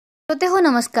श्रोते हो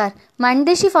नमस्कार.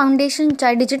 माणदेशी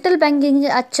फाउंडेशनच्या डिजिटल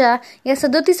बँकिंगच्या आजच्या या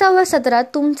 37व्या सत्रात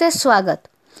तुमचे स्वागत.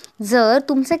 जर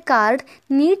तुमचे कार्ड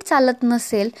नीट चालत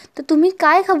नसेल तर तुम्ही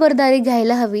काय खबरदारी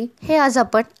घ्यायला हवी हे आज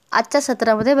आपण आजच्या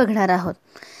सत्रामध्ये बघणार आहोत.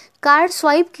 कार्ड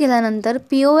स्वाईप केल्यानंतर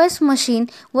POS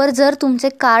मशीनवर जर तुमचे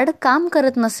कार्ड काम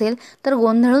करत नसेल तर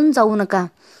गोंधळून जाऊ नका.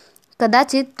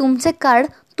 कदाचित तुमचे कार्ड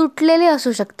तुटलेले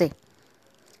असू शकते.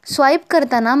 स्वाईप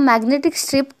करताना मॅग्नेटिक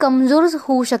स्ट्रीप कमजोर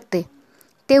होऊ शकते.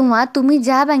 तेव्हा तुम्ही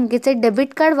ज्या बँकेचे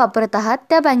डेबिट कार्ड वापरत आहात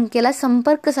त्या बँकेला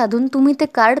संपर्क साधून तुम्ही ते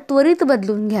कार्ड त्वरित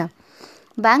बदलून घ्या.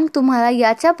 बँक तुम्हाला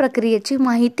याच्या प्रक्रियेची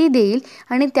माहिती देईल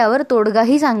आणि त्यावर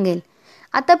तोडगाही सांगेल.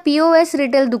 आता POS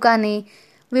रिटेल दुकाने,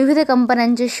 विविध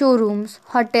कंपन्यांचे शोरूम्स,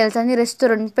 हॉटेल्स आणि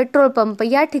रेस्टॉरंट, पेट्रोल पंप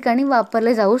या ठिकाणी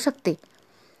वापरले जाऊ शकते.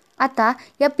 आता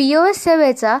या POS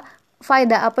सेवेचा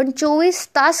फायदा आपण 24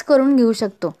 तास करून घेऊ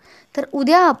शकतो. तर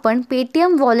उद्या आपण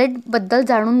पेटीएम वॉलेटबद्दल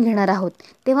जाणून घेणार आहोत.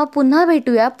 तेव्हा पुन्हा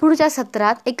भेटूया पुढच्या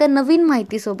सत्रात एका नवीन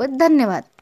माहितीसोबत. धन्यवाद.